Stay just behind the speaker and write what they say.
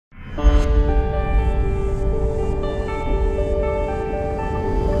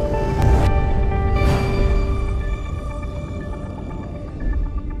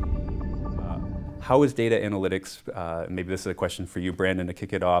how is data analytics, maybe this is a question for you, Brandon, to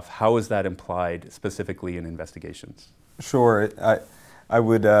kick it off, how is that implied specifically in investigations? Sure. I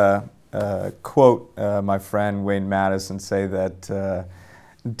would quote my friend Wayne Mattis and say that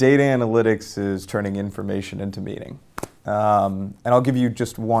data analytics is turning information into meaning. And I'll give you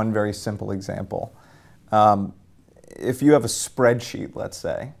just one very simple example. If you have a spreadsheet, let's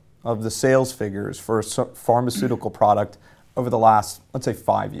say, of the sales figures for a pharmaceutical product over the last, let's say,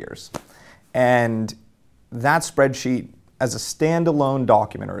 5 years, and that spreadsheet as a standalone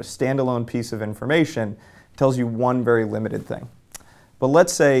document or a standalone piece of information tells you one very limited thing. But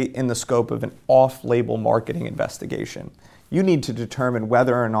let's say in the scope of an off-label marketing investigation, you need to determine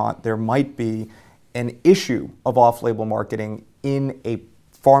whether or not there might be an issue of off-label marketing in a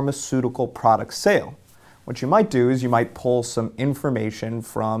pharmaceutical product sale. What you might do is you might pull some information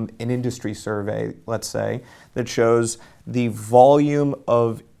from an industry survey, let's say, that shows the volume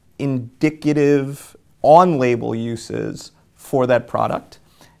of indicative on-label uses for that product.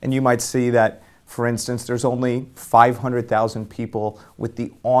 And you might see that, for instance, there's only 500,000 people with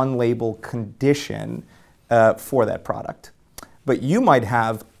the on-label condition for that product. But you might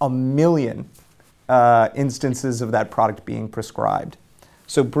have 1 million instances of that product being prescribed.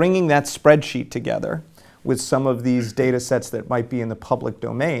 So bringing that spreadsheet together with some of these data sets that might be in the public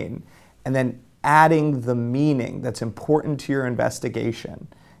domain, and then adding the meaning that's important to your investigation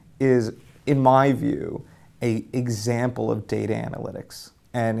is, in my view, an example of data analytics.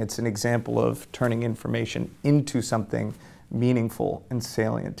 And it's an example of turning information into something meaningful and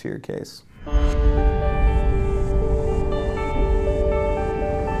salient to your case.